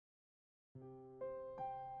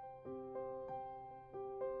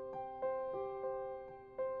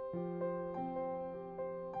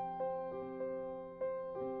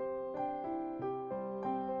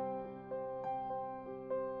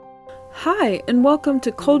Hi, and welcome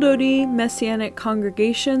to Kol Dodi Messianic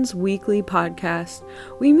Congregation's weekly podcast.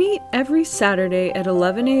 We meet every Saturday at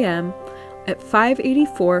 11 a.m. at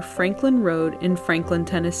 584 Franklin Road in Franklin,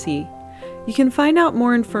 Tennessee. You can find out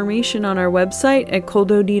more information on our website at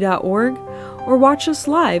koldodi.org or watch us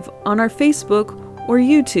live on our Facebook or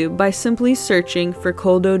YouTube by simply searching for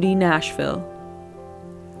Kol Dodi Nashville.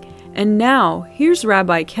 And now, here's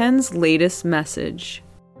Rabbi Ken's latest message.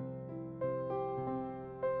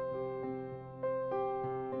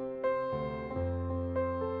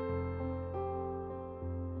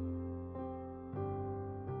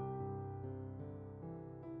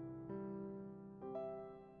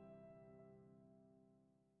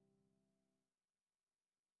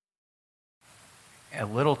 A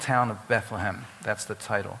little town of Bethlehem, that's the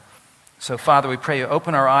title. So, Father, we pray you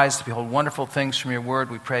open our eyes to behold wonderful things from your word.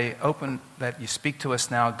 We pray open that you speak to us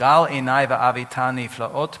now. Gal einai va'avitani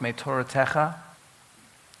flaot me toratecha.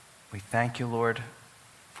 We thank you, Lord,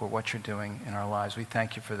 for what you're doing in our lives. We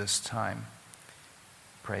thank you for this time.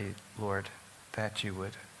 Pray, Lord, that you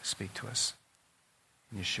would speak to us.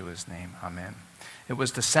 In Yeshua's name, amen. It was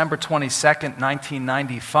December 22nd,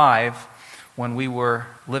 1995, when we were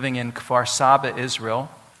living in Kfar Saba,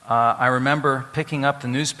 Israel. I remember picking up the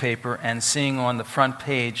newspaper and seeing on the front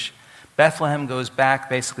page, Bethlehem goes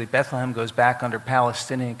back under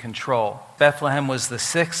Palestinian control. Bethlehem was the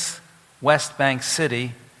sixth West Bank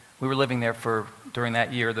city. We were living there during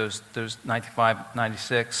that year, those 95,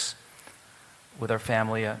 96, with our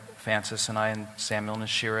family, Francis and I and Samuel and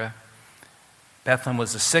Shira. Bethlehem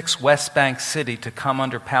was the sixth West Bank city to come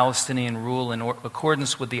under Palestinian rule in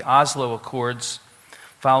accordance with the Oslo Accords,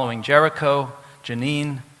 following Jericho,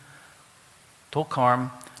 Jenin, Tulkarm,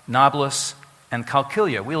 Nablus, and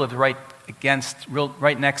Qalqilia. We lived right next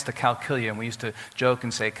to Qalqilia, and we used to joke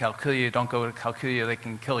and say, "Qalqilia, don't go to Qalqilia; they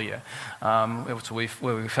can kill you." It was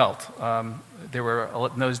what we felt. In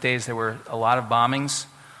those days, there were a lot of bombings.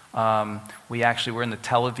 We actually were in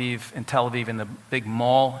Tel Aviv, in the big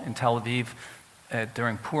mall in Tel Aviv.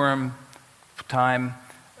 During Purim time,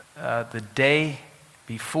 the day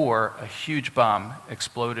before, a huge bomb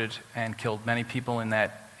exploded and killed many people in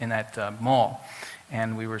that mall.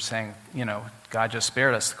 And we were saying, God just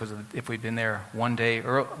spared us, because if we'd been there one day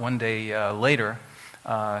later,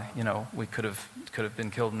 we could have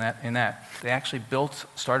been killed in that. They actually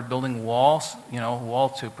started building walls, wall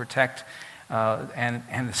to protect, and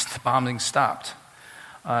the bombing stopped.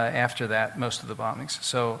 After that, most of the bombings.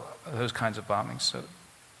 So those kinds of bombings. So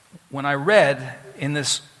when I read in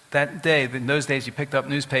that day, in those days you picked up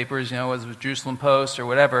newspapers, whether it was Jerusalem Post or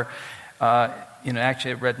whatever.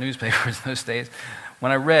 Actually I read newspapers in those days.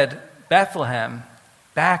 When I read Bethlehem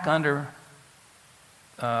back under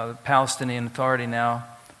Palestinian Authority now,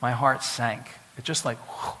 my heart sank. It's just like,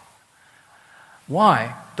 whew.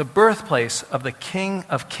 Why? The birthplace of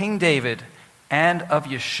King David and of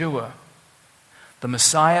Yeshua, the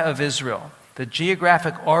Messiah of Israel, the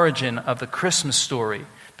geographic origin of the Christmas story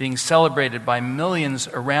being celebrated by millions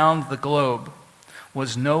around the globe,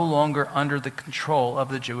 was no longer under the control of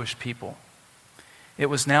the Jewish people. It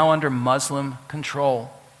was now under Muslim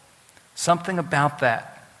control. Something about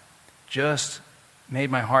that just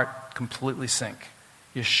made my heart completely sink.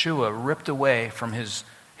 Yeshua ripped away from his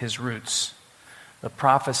roots. The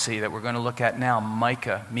prophecy that we're going to look at now,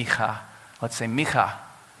 Micah,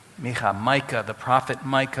 the prophet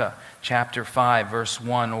Micah, chapter 5, verse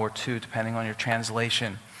 1 or 2, depending on your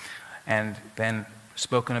translation. And then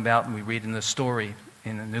spoken about, and we read in the story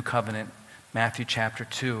in the New Covenant, Matthew chapter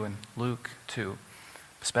 2 and Luke 2,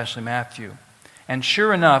 especially Matthew. And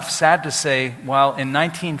sure enough, sad to say, while in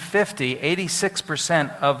 1950,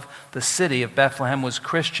 86% of the city of Bethlehem was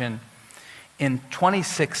Christian, in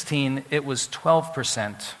 2016, it was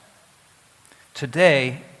 12%.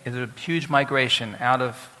 Today, is a huge migration out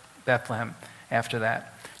of Bethlehem after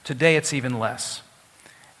that. Today it's even less.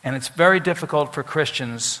 And it's very difficult for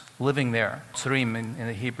Christians living there. Tzurim in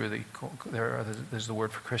the Hebrew, there's the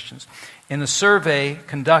word for Christians. In the survey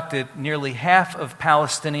conducted, nearly half of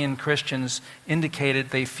Palestinian Christians indicated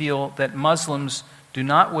they feel that Muslims do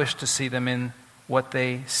not wish to see them in what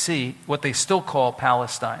they still call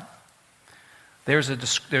Palestine. There's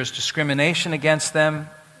discrimination against them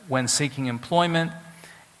when seeking employment,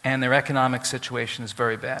 and their economic situation is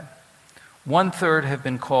very bad. 1/3 have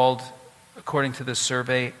been called, according to this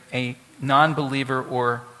survey, a non-believer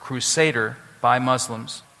or crusader by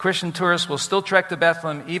Muslims. Christian tourists will still trek to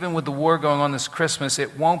Bethlehem even with the war going on this Christmas.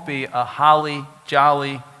 It won't be a holly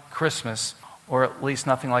jolly Christmas, or at least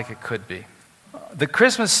nothing like it could be. The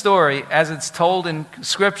Christmas story, as it's told in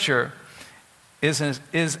Scripture, is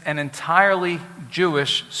an entirely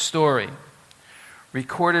Jewish story.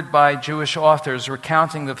 recorded by Jewish authors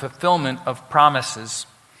recounting the fulfillment of promises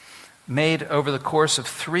made over the course of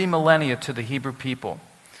 3 millennia to the Hebrew people.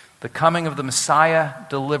 The coming of the Messiah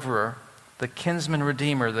deliverer, the kinsman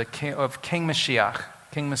redeemer, of King Mashiach,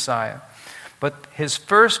 King Messiah. But his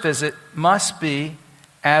first visit must be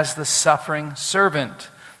as the suffering servant,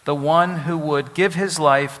 the one who would give his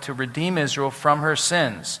life to redeem Israel from her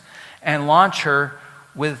sins and launch her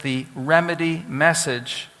with the remedy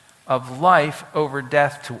message of life over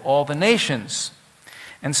death to all the nations.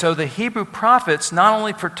 And so the Hebrew prophets not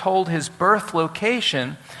only foretold his birth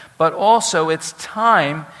location, but also its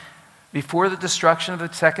time before the destruction of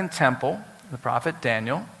the Second Temple, the prophet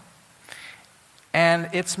Daniel, and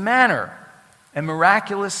its manner, a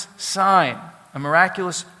miraculous sign, a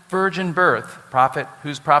miraculous virgin birth.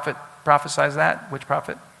 Whose prophet prophesies that? Which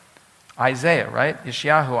prophet? Isaiah, right?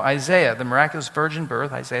 Yeshayahu, Isaiah, the miraculous virgin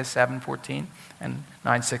birth, Isaiah 7:14 and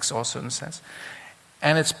 9:6 also in a sense.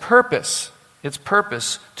 And its purpose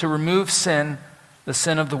to remove sin, the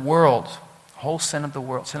sin of the world, whole sin of the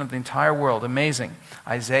world, sin of the entire world. Amazing.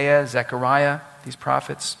 Isaiah, Zechariah, these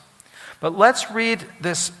prophets. But let's read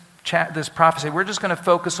this prophecy. We're just going to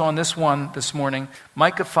focus on this one this morning,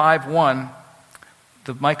 Micah 5:1,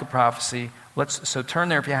 the Micah prophecy. So turn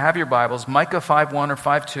there if you have your Bibles, Micah 5:1 or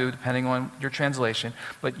 5:2, depending on your translation.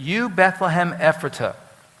 But you, Bethlehem Ephratah,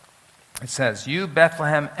 it says, you,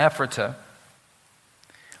 Bethlehem Ephratah,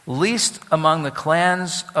 least among the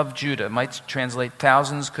clans of Judah, might translate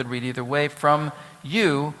thousands, could read either way, from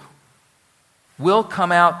you will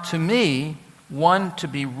come out to me one to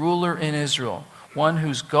be ruler in Israel, one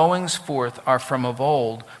whose goings forth are from of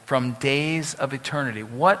old, from days of eternity.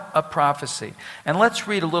 What a prophecy. And let's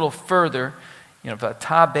read a little further.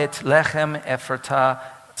 V'ata Bethlehem Ephratah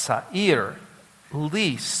Tza'ir,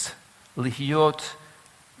 least lihyot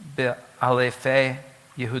be'alefei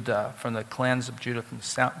Yehuda, from the clans of Judah, from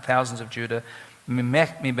the thousands of Judah.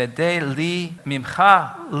 Mibedei li,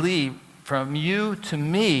 mimcha li, from you to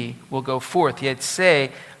me will go forth. Yet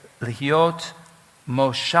say, lihyot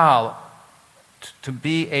moshal, to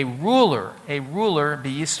be a ruler be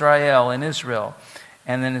Yisrael in Israel.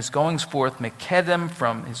 And then his goings forth, mekedem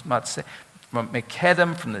from his matzeh, from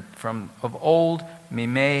mekedem from of old,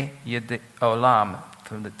 mimei yed olam,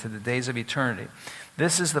 to the days of eternity.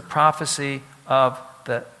 This is the prophecy of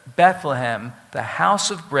the Bethlehem, the house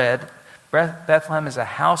of bread. Bethlehem is a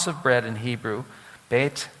house of bread in Hebrew.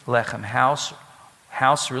 Beit Lechem, house.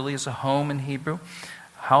 House really is a home in Hebrew.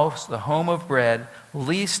 House, the home of bread,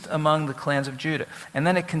 least among the clans of Judah. And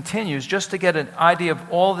then it continues, just to get an idea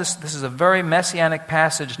of all this. This is a very messianic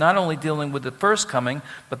passage, not only dealing with the first coming,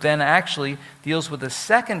 but then actually deals with the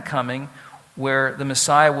second coming, where the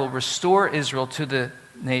Messiah will restore Israel to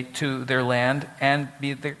their land and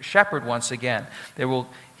be their shepherd once again.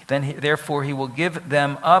 Therefore he will give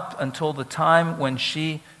them up until the time when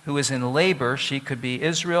she who is in labor, she could be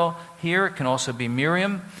Israel here, it can also be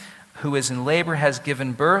Miriam, who is in labor, has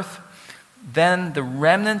given birth. Then the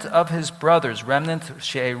remnant of his brothers, remnant,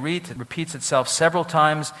 she'erit, repeats itself several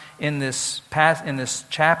times in this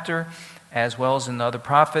chapter, as well as in the other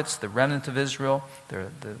prophets, the remnant of Israel,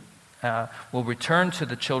 will return to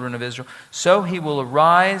the children of Israel. So he will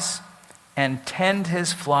arise and tend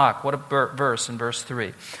his flock. What a verse in verse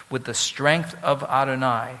 3. With the strength of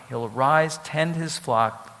Adonai. He'll arise, tend his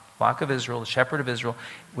flock of Israel, the shepherd of Israel,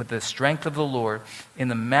 with the strength of the Lord, in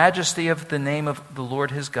the majesty of the name of the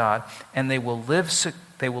Lord his God, and they will live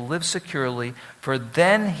securely, for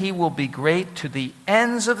then he will be great to the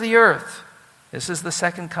ends of the earth. This is the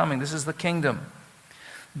second coming. This is the kingdom.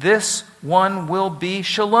 This one will be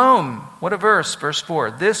shalom. What a verse, verse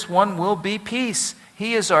 4. This one will be peace.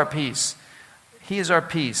 He is our peace. He is our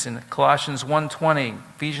peace. In Colossians 1:20,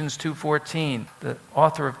 Ephesians 2:14, the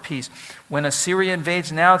author of peace. When Assyria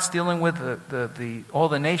invades now, it's dealing with all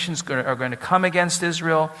the nations are going to come against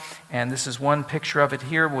Israel. And this is one picture of it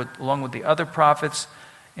here, along with the other prophets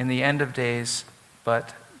in the end of days.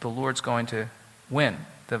 But the Lord's going to win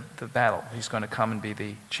the battle. He's going to come and be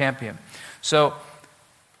the champion. So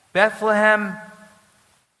Bethlehem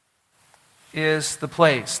is the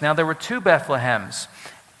place. Now there were 2 Bethlehems,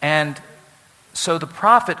 and so the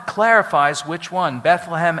prophet clarifies which one.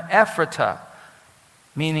 Bethlehem Ephratah,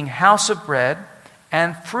 meaning house of bread,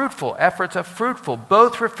 and fruitful. Ephratah, fruitful.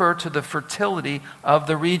 Both refer to the fertility of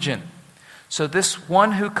the region. So this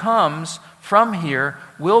one who comes from here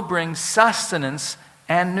will bring sustenance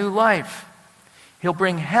and new life. He'll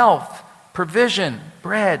bring health, provision,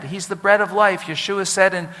 bread. He's the bread of life. Yeshua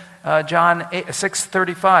said in John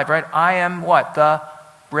 6:35, right? I am what? The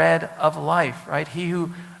bread of life, right? He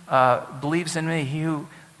who believes in me, he who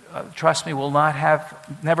trusts me will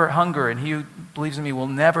never hunger, and he who believes in me will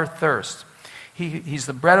never thirst. He's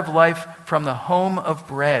the bread of life from the home of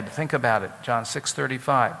bread. Think about it, John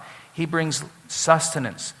 6:35. He brings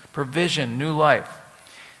sustenance, provision, new life.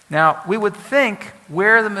 Now, we would think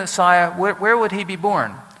where the Messiah, where would he be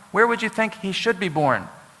born? Where would you think he should be born,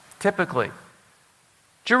 typically?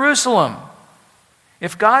 Jerusalem.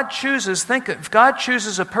 If God chooses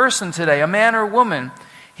a person today, a man or woman,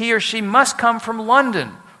 he or she must come from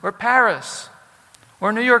London or Paris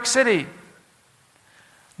or New York City.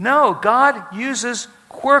 No, God uses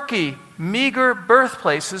quirky, meager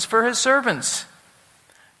birthplaces for his servants.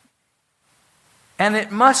 And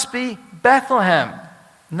it must be Bethlehem,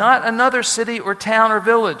 not another city or town or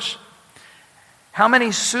village. How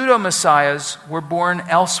many pseudo-messiahs were born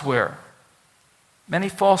elsewhere? Many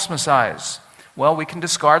false messiahs. Well, we can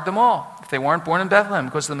discard them all if they weren't born in Bethlehem,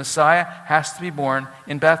 because the Messiah has to be born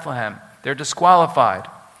in Bethlehem. They're disqualified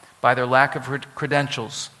by their lack of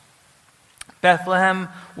credentials. Bethlehem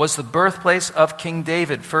was the birthplace of King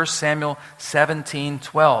David, 1 Samuel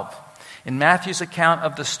 17:12. In Matthew's account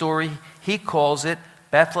of the story, he calls it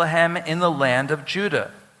Bethlehem in the land of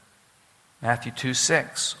Judah. Matthew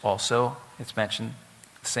 2:6. Also, it's mentioned,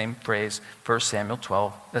 the same phrase, 1 Samuel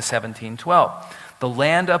 17:12. The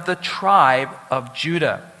land of the tribe of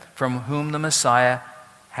Judah, from whom the Messiah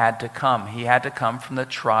had to come. He had to come from the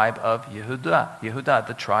tribe of Yehudah,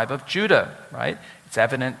 the tribe of Judah, right? It's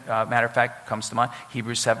evident, matter of fact, comes to mind,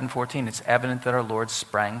 Hebrews 7:14. It's evident that our Lord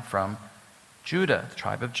sprang from Judah, the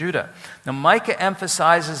tribe of Judah. Now, Micah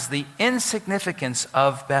emphasizes the insignificance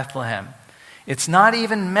of Bethlehem. It's not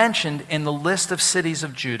even mentioned in the list of cities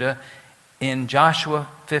of Judah in Joshua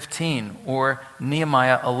 15 or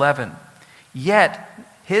Nehemiah 11. Yet,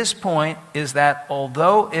 his point is that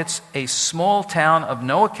although it's a small town of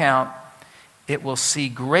no account, it will see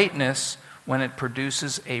greatness when it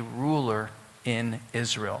produces a ruler in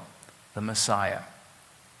Israel, the Messiah.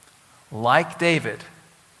 Like David,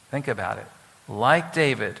 think about it, like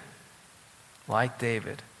David,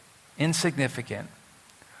 insignificant,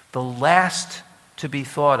 the last to be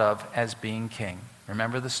thought of as being king.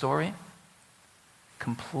 Remember the story?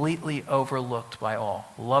 Completely overlooked by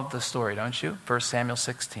all. Love the story, don't you? 1 Samuel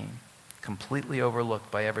 16. Completely overlooked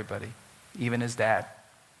by everybody, even his dad.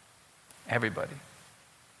 Everybody.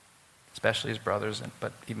 Especially his brothers,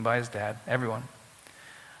 but even by his dad, everyone.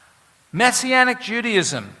 Messianic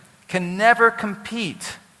Judaism can never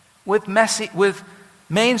compete with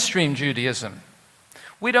mainstream Judaism.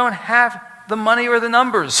 We don't have the money or the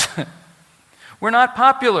numbers. We're not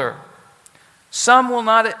popular. Some will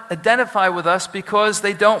not identify with us because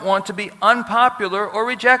they don't want to be unpopular or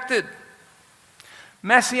rejected.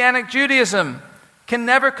 Messianic Judaism can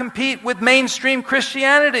never compete with mainstream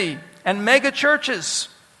Christianity and mega churches,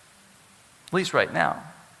 at least right now.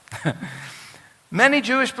 Many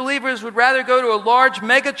Jewish believers would rather go to a large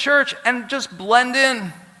mega church and just blend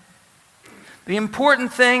in. The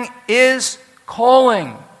important thing is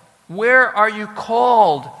calling. Where are you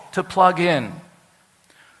called to plug in?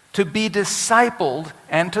 To be discipled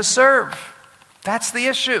and to serve. That's the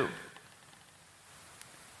issue.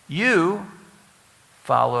 You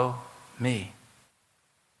follow me.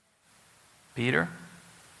 Peter,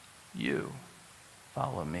 you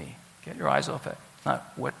follow me. Get your eyes off it.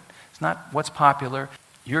 It's not what's popular.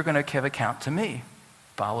 You're going to give account to me.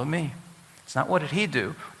 Follow me. It's not what did he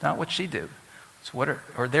do, not what she do. It's what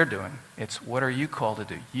they're doing. It's what are you called to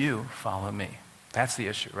do? You follow me. That's the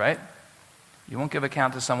issue, right? You won't give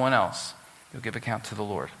account to someone else. You'll give account to the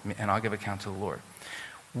Lord, and I'll give account to the Lord.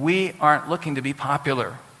 We aren't looking to be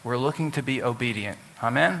popular. We're looking to be obedient.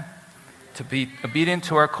 Amen? To be obedient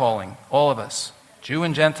to our calling, all of us. Jew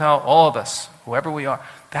and Gentile, all of us, whoever we are.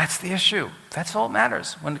 That's the issue. That's all that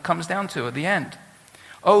matters when it comes down to it, the end.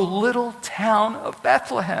 Oh, little town of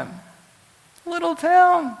Bethlehem. Little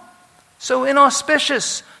town. So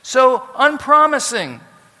inauspicious, so unpromising.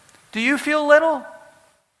 Do you feel little?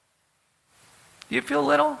 Do you feel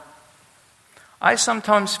little? I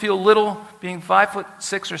sometimes feel little being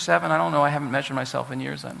 5'6" or 7. I don't know. I haven't measured myself in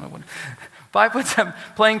years. I don't know what. 5'7",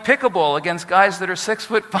 playing pickleball against guys that are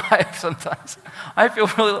 6'5" sometimes. I feel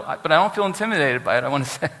really, but I don't feel intimidated by it. I want to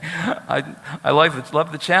say, I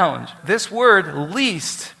love the challenge. This word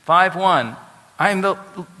least, 5'1",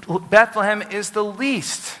 Bethlehem is the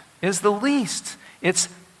least. Is the least. It's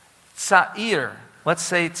Tsa'ir. Let's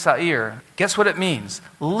say Tsa'ir. Guess what it means?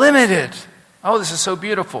 Limited. Oh, this is so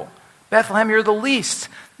beautiful. Bethlehem, you're the least.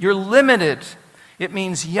 You're limited. It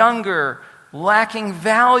means younger, lacking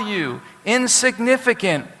value,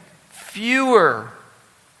 insignificant, fewer.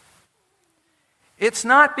 It's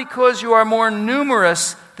not because you are more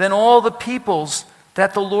numerous than all the peoples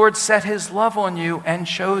that the Lord set his love on you and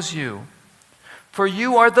chose you. For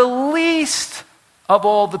you are the least of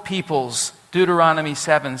all the peoples. Deuteronomy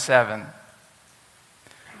 7:7.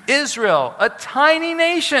 Israel, a tiny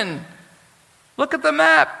nation. Look at the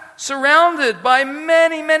map. Surrounded by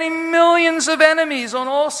many, many millions of enemies on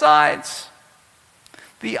all sides.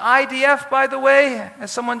 The IDF, by the way,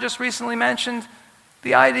 as someone just recently mentioned,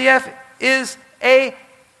 the IDF is a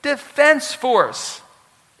defense force.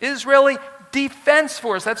 Israeli Defense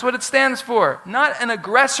Force. That's what it stands for. Not an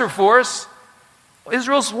aggressor force.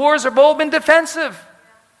 Israel's wars have all been defensive,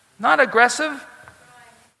 not aggressive.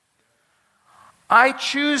 I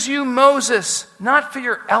choose you, Moses, not for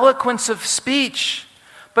your eloquence of speech,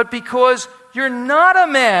 but because you're not a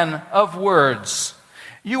man of words.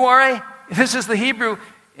 You are this is the Hebrew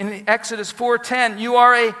in Exodus 4:10, you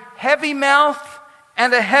are a heavy mouth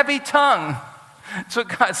and a heavy tongue. That's what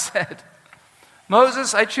God said.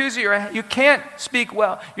 Moses, I choose you. You can't speak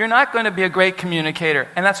well. You're not going to be a great communicator,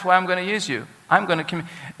 and that's why I'm going to use you. I'm going to,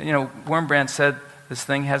 Wormbrand said he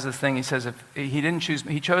says if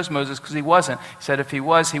he chose Moses because he wasn't. He said if he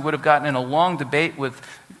was, he would have gotten in a long debate with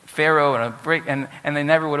Pharaoh and they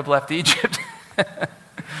never would have left Egypt.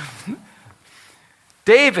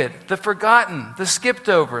 David, the forgotten, the skipped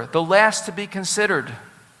over, the last to be considered.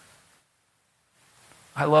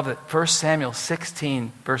 I love it. 1 Samuel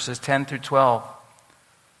 16, verses 10 through 12.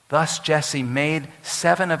 Thus Jesse made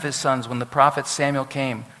 7 of his sons when the prophet Samuel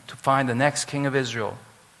came to find the next king of Israel.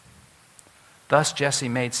 Thus Jesse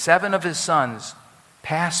made 7 of his sons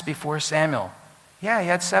pass before Samuel. Yeah, he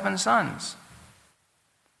had 7 sons.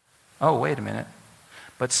 Oh, wait a minute.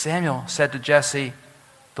 But Samuel said to Jesse,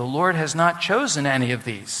 the Lord has not chosen any of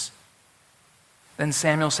these. Then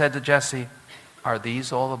Samuel said to Jesse, are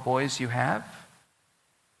these all the boys you have?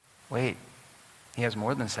 Wait, he has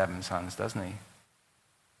more than 7 sons, doesn't he?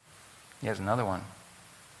 He has another one.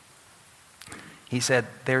 He said,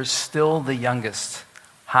 there's still the youngest,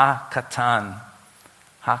 Ha-Katan.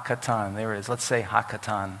 Ha-Katan, there it is. Let's say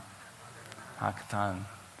Ha-Katan. Ha-Katan.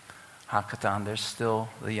 Ha-Katan, there's still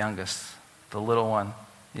the youngest, the little one,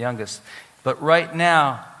 the youngest. But right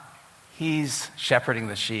now, he's shepherding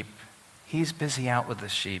the sheep. He's busy out with the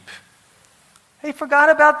sheep. He forgot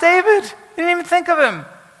about David. He didn't even think of him.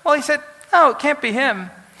 Well, he said, no, it can't be him.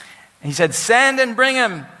 And he said, send and bring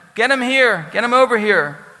him. Get him here. Get him over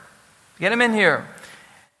here. Get him in here.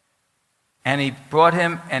 And he brought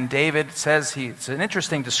him, and David says, it's an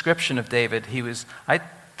interesting description of David. He was,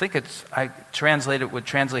 he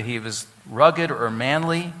was rugged or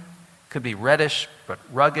manly. Could be reddish, but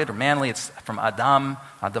rugged or manly. It's from Adamah,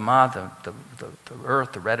 the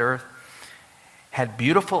earth, the red earth. Had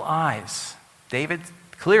beautiful eyes. David,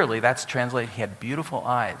 clearly that's translated, he had beautiful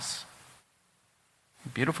eyes.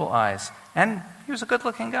 Beautiful eyes. And he was a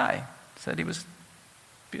good-looking guy. Said he was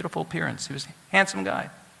beautiful appearance. He was a handsome guy.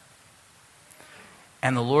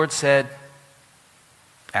 And the Lord said,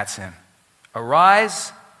 that's him.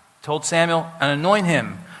 Arise, told Samuel, and anoint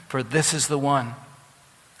him, for this is the one.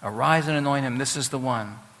 Arise and anoint him, this is the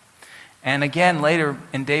one. And again, later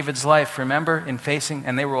in David's life, remember, in facing,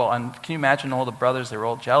 and they were all, can you imagine all the brothers? They were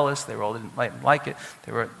all jealous. They were all didn't like it.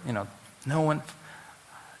 They were, no one.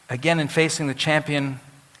 Again, in facing the champion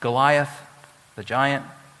Goliath, the giant,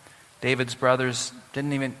 David's brothers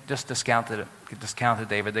didn't even, just discounted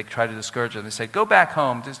David. They tried to discourage him. They said, go back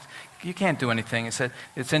home. You can't do anything. He said,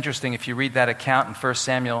 it's interesting, if you read that account in 1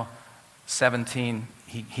 Samuel 17,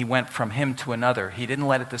 he went from him to another. He didn't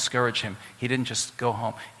let it discourage him. He didn't just go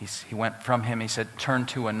home. He went from him, he said, turn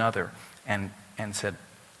to another, and said,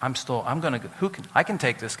 I can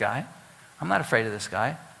take this guy. I'm not afraid of this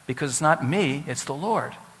guy, because it's not me, it's the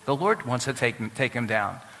Lord. The Lord wants to take him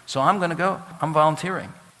down. So I'm going to go. I'm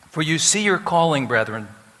volunteering. For you see your calling, brethren,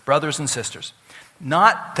 brothers and sisters.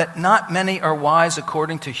 Not many are wise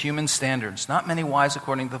according to human standards. Not many wise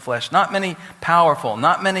according to the flesh. Not many powerful.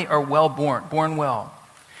 Not many are born well.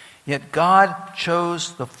 Yet God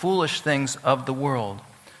chose the foolish things of the world,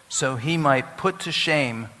 so he might put to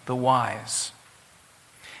shame the wise.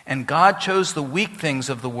 And God chose the weak things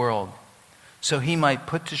of the world, so he might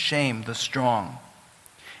put to shame the strong.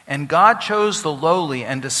 And God chose the lowly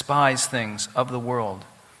and despised things of the world,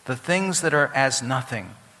 the things that are as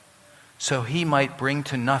nothing, so he might bring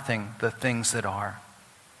to nothing the things that are,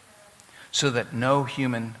 so that no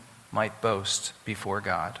human might boast before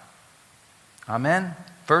God. Amen.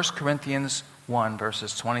 1 Corinthians 1,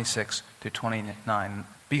 verses 26 through 29.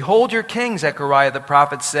 Behold, your king, Zechariah the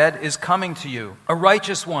prophet said, is coming to you, a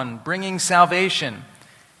righteous one, bringing salvation.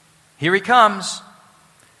 Here he comes.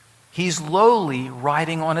 He's lowly,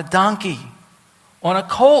 riding on a donkey, on a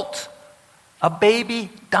colt, a baby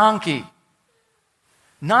donkey.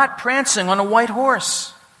 not prancing on a white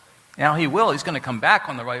horse. Now he will. He's going to come back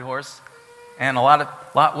on the white horse, and a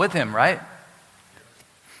lot with him, right?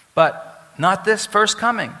 But not this first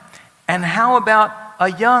coming. And how about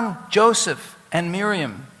a young Joseph and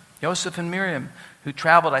Miriam, who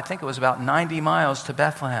traveled, I think it was about 90 miles to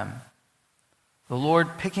Bethlehem. The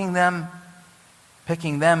Lord picking them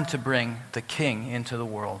to bring the King into the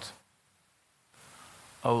world.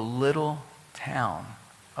 O little town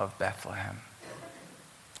of Bethlehem.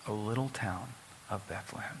 O little town of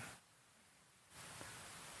Bethlehem.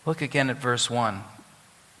 Look again at verse 1.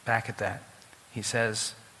 Back at that. He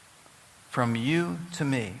says, from you to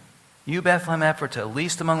me, you Bethlehem Ephratah,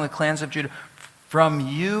 least among the clans of Judah, from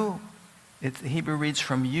you, the Hebrew reads,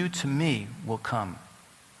 from you to me will come.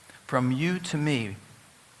 From you to me,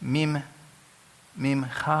 mimcha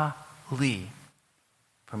li.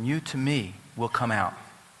 From you to me will come out.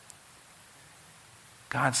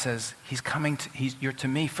 God says, you're to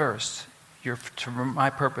me first. You're to my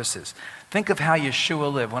purposes. Think of how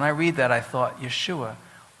Yeshua lived. When I read that, I thought, Yeshua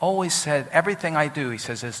always said, everything I do, he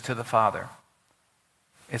says, is to the Father.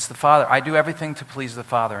 It's the Father. I do everything to please the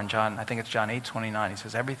Father. And I think it's John 8:29. He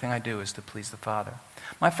says, everything I do is to please the Father.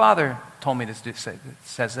 My Father told me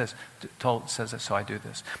says this, so I do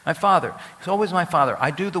this. My Father, he's always my Father.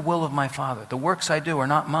 I do the will of my Father. The works I do are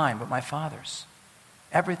not mine, but my Father's.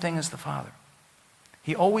 Everything is the Father.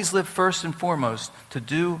 He always lived first and foremost to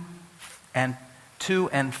do and to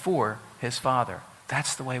and for his Father.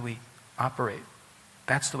 That's the way we operate.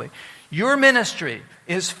 That's the way. Your ministry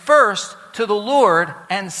is first to the Lord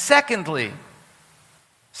and secondarily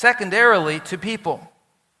to people.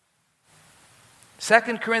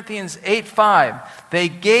 2 Corinthians 8:5. They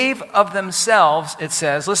gave of themselves, it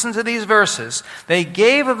says, listen to these verses. They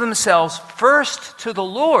gave of themselves first to the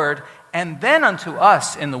Lord and then unto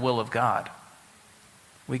us in the will of God.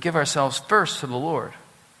 We give ourselves first to the Lord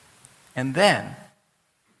and then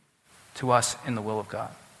to us in the will of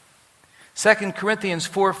God. 2 Corinthians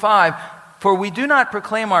 4:5, for we do not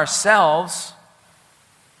proclaim ourselves.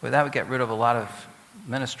 Well, that would get rid of a lot of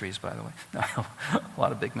ministries, by the way. A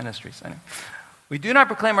lot of big ministries. Anyway. We do not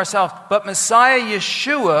proclaim ourselves, but Messiah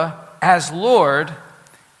Yeshua as Lord,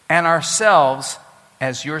 and ourselves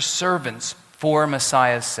as your servants for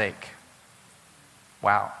Messiah's sake.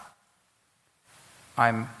 Wow.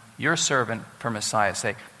 I'm your servant for Messiah's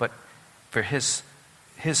sake, but for his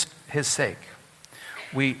sake.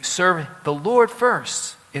 We serve the Lord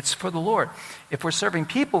first. It's for the Lord. If we're serving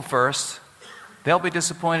people first, they'll be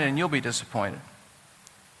disappointed and you'll be disappointed.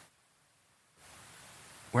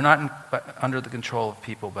 We're not under the control of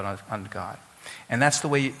people, but under God. And that's the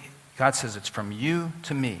way God says it's from you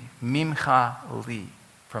to me. Mimcha li.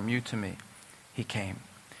 From you to me. He came.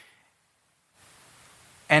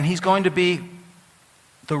 And he's going to be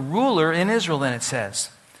the ruler in Israel, then it says.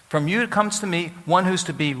 From you comes to me one who's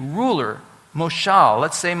to be ruler. Moshal.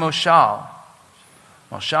 Let's say Moshal.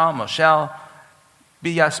 Moshal.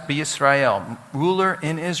 B'Yisrael. Ruler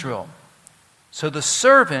in Israel. So the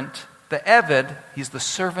servant, the Eved, he's the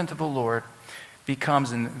servant of the Lord,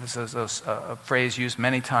 becomes, and this is a phrase used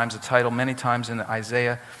many times, a title many times in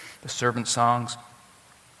Isaiah, the servant songs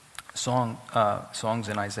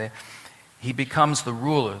in Isaiah. He becomes the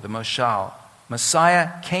ruler, the Moshal.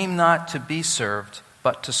 Messiah came not to be served,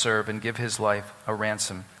 but to serve and give his life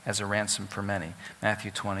as a ransom for many. Matthew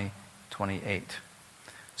 20:28.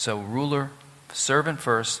 So ruler, servant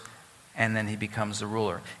first, and then he becomes the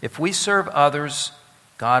ruler. If we serve others,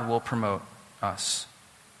 God will promote us.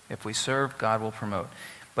 If we serve, God will promote.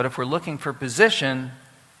 But if we're looking for position,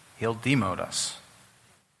 he'll demote us.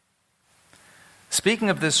 Speaking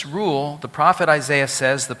of this rule, the prophet Isaiah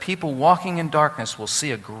says, the people walking in darkness will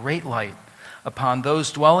see a great light. Upon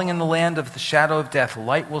those dwelling in the land of the shadow of death,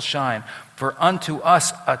 light will shine. For unto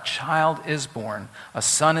us a child is born, a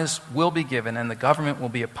son will be given, and the government will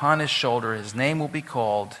be upon his shoulder. His name will be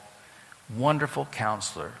called Wonderful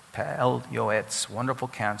Counselor, Pa'el Yoetz, Wonderful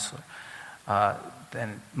Counselor.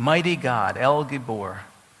 Then Mighty God, El Gibor,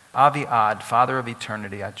 Aviad, Father of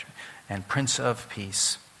Eternity, and Prince of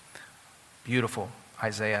Peace. Beautiful.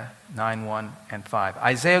 Isaiah 9:1 and 5.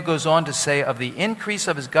 Isaiah goes on to say, of the increase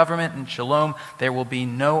of his government and shalom, there will be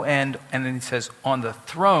no end. And then he says, on the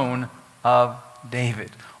throne of David.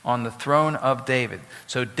 On the throne of David.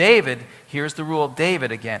 So David, here's the rule of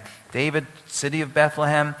David again. David, city of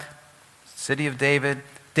Bethlehem, city of David.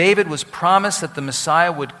 David was promised that the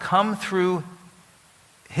Messiah would come through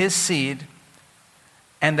his seed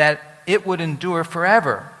and that it would endure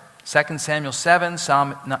forever. 2 Samuel 7,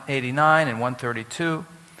 Psalm 89, and 132.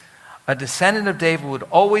 A descendant of David would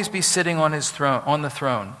always be sitting on his throne, on the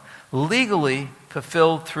throne, legally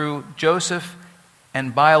fulfilled through Joseph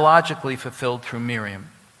and biologically fulfilled through Miriam.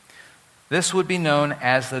 This would be known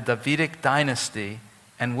as the Davidic dynasty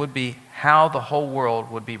and would be how the whole world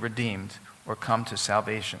would be redeemed or come to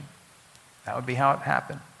salvation. That would be how it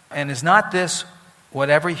happened. And is not this what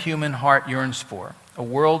every human heart yearns for? A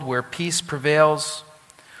world where peace prevails,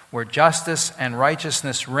 where justice and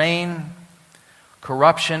righteousness reign,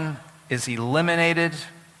 corruption is eliminated,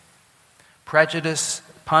 prejudice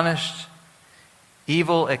punished,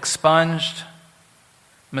 evil expunged,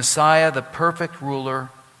 Messiah, the perfect ruler,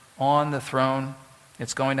 on the throne.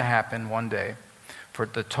 It's going to happen one day. For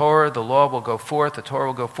the Torah, the law will go forth. The Torah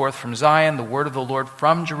will go forth from Zion, the word of the Lord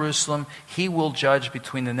from Jerusalem. He will judge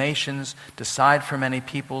between the nations, decide for many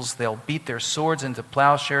peoples. They'll beat their swords into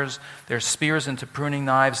plowshares, their spears into pruning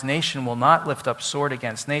knives. Nation will not lift up sword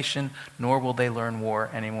against nation, nor will they learn war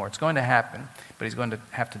anymore. It's going to happen, but he's going to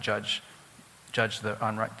have to judge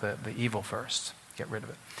the evil first. Get rid of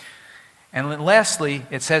it. And lastly,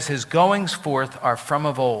 it says his goings forth are from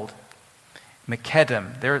of old.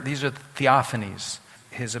 Mekedem. These are theophanies.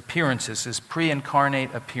 His appearances, his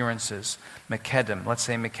pre-incarnate appearances. Mekedem. Let's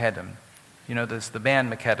say Mekedem. You know this, the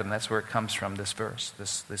band Mekedem, that's where it comes from, this verse,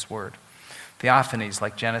 this word. Theophanies,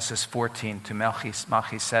 like Genesis 14 to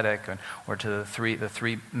Melchizedek, or to the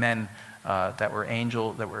three men that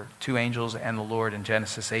were two angels and the Lord in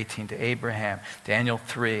Genesis 18 to Abraham, Daniel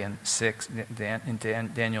 3 and 6,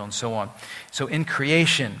 Daniel and so on. So in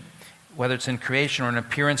creation, whether it's in creation or in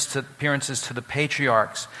appearances to the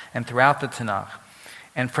patriarchs and throughout the Tanakh,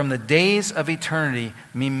 and from the days of eternity,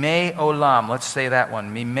 Mimei Olam, let's say that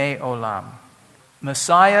one, Mimei Olam.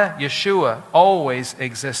 Messiah, Yeshua, always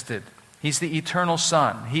existed. He's the eternal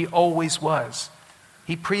Son. He always was.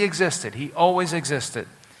 He pre-existed. He always existed.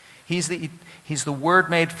 He's the Word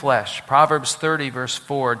made flesh. Proverbs 30, verse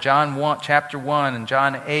 4, John 1, chapter 1, and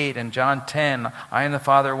John 8, and John 10. I and the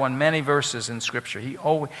Father are one. Many verses in Scripture. He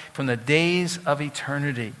always, from the days of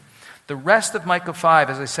eternity. The rest of Micah 5,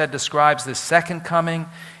 as I said, describes the second coming,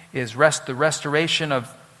 is the restoration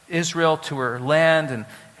of Israel to her land, and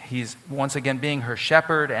he's once again being her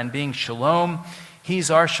shepherd and being shalom.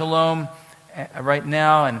 He's our shalom right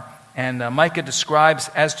now, and Micah describes,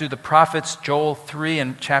 as do the prophets, Joel 3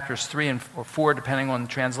 and chapters 3 or 4, depending on the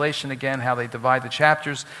translation again, how they divide the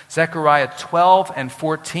chapters. Zechariah 12 and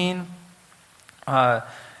 14,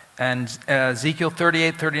 and Ezekiel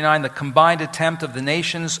 38, 39, the combined attempt of the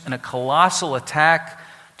nations in a colossal attack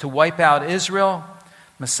to wipe out Israel.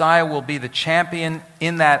 Messiah will be the champion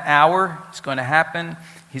in that hour. It's going to happen.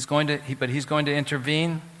 But he's going to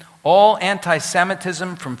intervene. All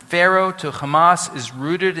anti-Semitism from Pharaoh to Hamas is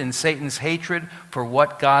rooted in Satan's hatred for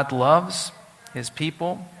what God loves, his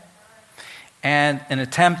people, and an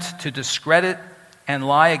attempt to discredit and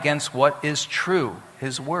lie against what is true,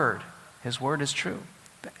 his word. His word is true.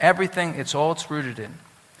 Everything, it's rooted in.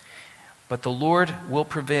 But the Lord will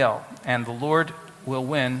prevail, and the Lord will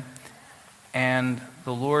win, and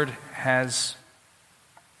the Lord has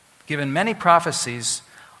given many prophecies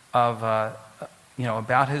of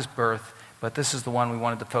about his birth, but this is the one we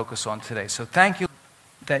wanted to focus on today. So thank you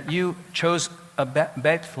that you chose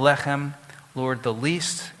Bethlehem, Lord, the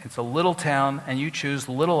least. It's a little town, and you choose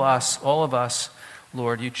little us, all of us,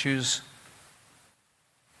 Lord. You choose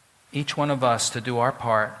each one of us to do our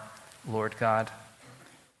part, Lord God,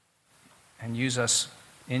 and use us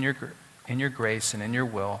in your grace and in your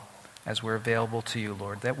will as we're available to you,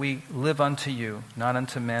 Lord, that we live unto you, not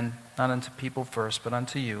unto men, not unto people first, but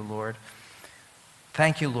unto you, Lord.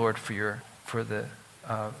 Thank you, Lord, for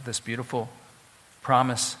this beautiful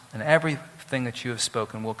promise, and everything that you have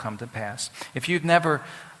spoken will come to pass. If you've never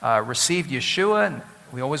received Yeshua,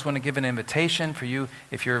 we always want to give an invitation for you.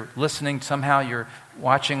 If you're listening, somehow you're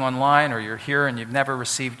watching online, or you're here and you've never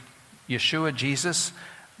received Yeshua, Jesus,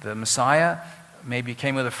 the Messiah, maybe you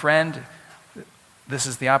came with a friend, this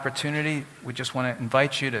is the opportunity. We just want to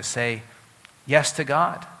invite you to say yes to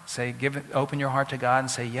God. Open your heart to God and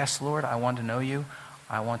say, yes, Lord, I want to know you.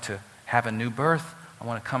 I want to have a new birth. I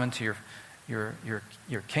want to come into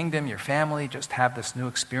your kingdom, your family, just have this new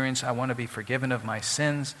experience. I want to be forgiven of my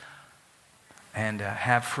sins and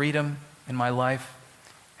have freedom in my life.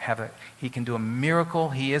 He can do a miracle.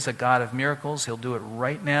 He is a God of miracles. He'll do it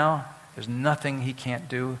right now. There's nothing he can't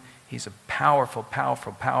do. He's a powerful,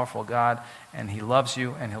 powerful, powerful God, and he loves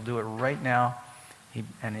you, and he'll do it right now.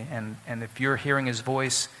 And if you're hearing his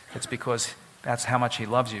voice, it's because that's how much he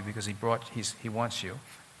loves you, because he wants you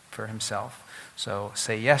for himself. So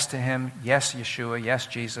say yes to him. Yes, Yeshua. Yes,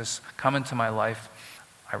 Jesus. Come into my life.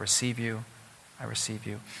 I receive you. I receive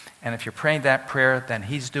you. And if you're praying that prayer, then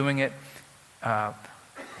he's doing it.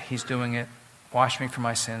 He's doing it Wash me from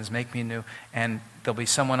my sins. Make me new. And there'll be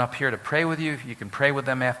someone up here to pray with you. You can pray with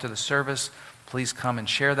them after the service. Please come and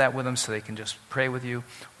share that with them so they can just pray with you.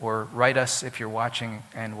 Or write us if you're watching,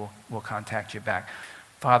 and we'll contact you back.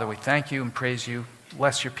 Father, we thank you and praise you.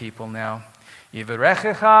 Bless your people now.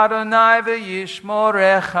 Yivarechecha Adonai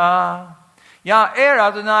v'yishmorecha. Ya'er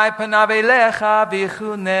Adonai panav elecha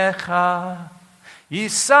v'yichunecha.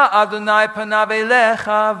 Yisa Adonai panav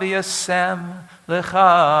elecha v'yasem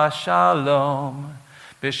lecha shalom.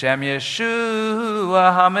 B'shem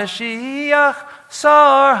Yeshua HaMashiach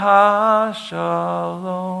sar ha-shalom.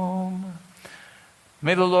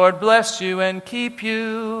 May the Lord bless you and keep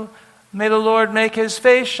you. May the Lord make his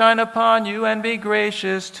face shine upon you and be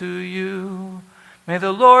gracious to you. May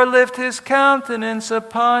the Lord lift his countenance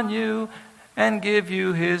upon you and give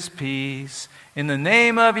you his peace. In the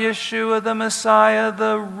name of Yeshua the Messiah,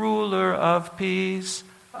 the ruler of peace.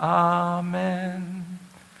 Amen.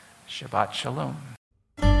 Shabbat shalom.